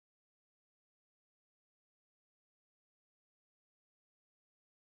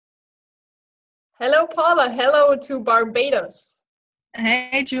Hello, Paula. Hello to Barbados.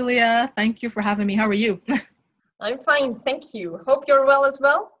 Hey, Julia. Thank you for having me. How are you? I'm fine, thank you. Hope you're well as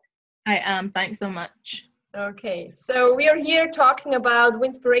well. I am. Thanks so much. Okay, so we are here talking about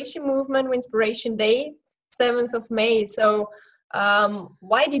Winspiration movement, Winspiration Day, 7th of May.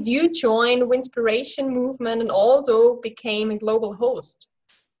 Why did you join Winspiration movement and also became a global host?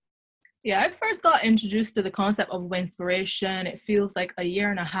 Yeah, I first got introduced to the concept of Winspiration. It feels like a year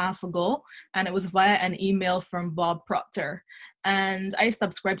and a half ago, and it was via an email from Bob Proctor. And I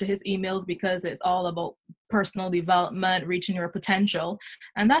subscribe to his emails because it's all about personal development, reaching your potential.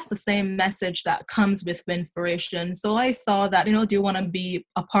 And that's the same message that comes with Winspiration. So I saw that, do you want to be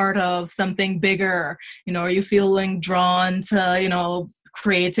a part of something bigger? Are you feeling drawn to,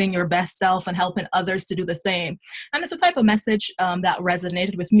 creating your best self and helping others to do the same? And it's a type of message that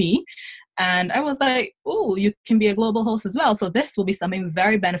resonated with me. And I was like, oh, you can be a global host as well. So this will be something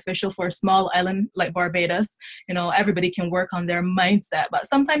very beneficial for a small island like Barbados. Everybody can work on their mindset. But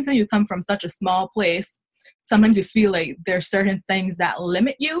sometimes when you come from such a small place, sometimes you feel like there's certain things that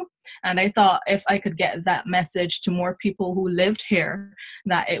limit you. And I thought if I could get that message to more people who lived here,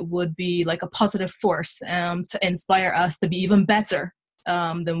 that it would be like a positive force to inspire us to be even better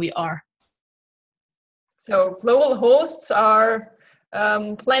than we are. So global hosts are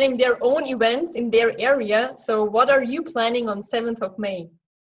planning their own events in their area. So what are you planning on 7th of May?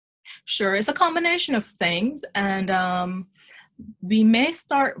 Sure, it's a combination of things. And we may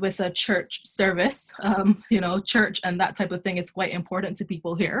start with a church service. Church and that type of thing is quite important to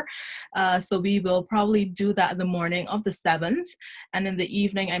people here. So we will probably do that the morning of the 7th. And in the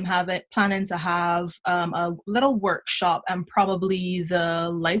evening, I'm planning to have a little workshop and probably the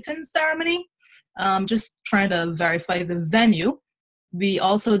lighting ceremony. Just trying to verify the venue. We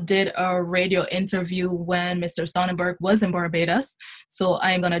also did a radio interview when Mr. Sonnenberg was in Barbados. So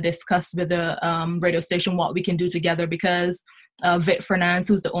I'm going to discuss with the radio station what we can do together because Vic Fernandez,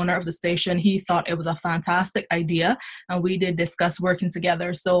 who's the owner of the station, he thought it was a fantastic idea. And we did discuss working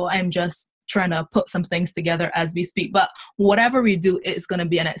together. So I'm just trying to put some things together as we speak. But whatever we do, it's going to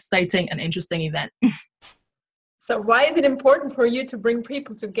be an exciting and interesting event. So why is it important for you to bring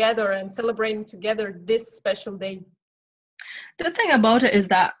people together and celebrating together this special day? The thing about it is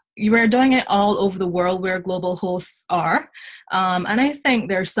that we're doing it all over the world where global hosts are. And I think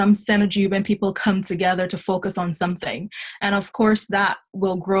there's some synergy when people come together to focus on something. And of course, that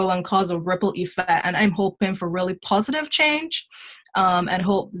will grow and cause a ripple effect. And I'm hoping for really positive change and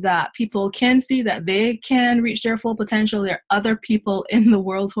hope that people can see that they can reach their full potential. There are other people in the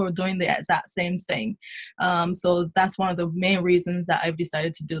world who are doing the exact same thing. So that's one of the main reasons that I've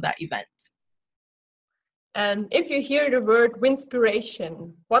decided to do that event. And if you hear the word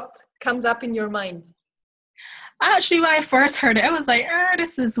Winspiration, what comes up in your mind? Actually, when I first heard it, I was like,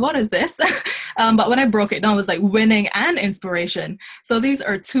 what is this? But when I broke it down, it was like winning and inspiration. So these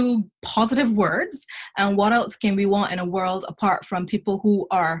are two positive words. And what else can we want in a world apart from people who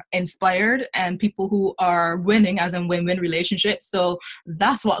are inspired and people who are winning, as in win-win relationships? So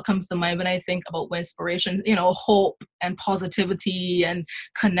that's what comes to mind when I think about Winspiration, hope and positivity and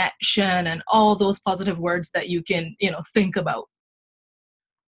connection and all those positive words that you can, think about.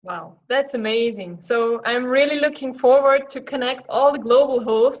 Wow, that's amazing. So I'm really looking forward to connect all the global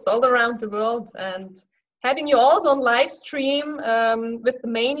hosts all around the world and having you also on live stream with the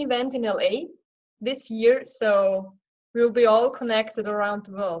main event in LA this year. So we'll be all connected around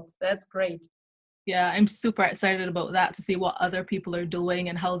the world. That's great. Yeah, I'm super excited about that to see what other people are doing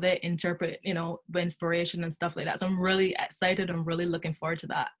and how they interpret, Winspiration and stuff like that. So I'm really excited. I'm really looking forward to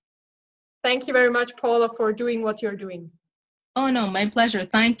that. Thank you very much, Paula, for doing what you're doing. Oh, no, my pleasure.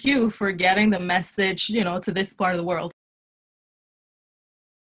 Thank you for getting the message, to this part of the world.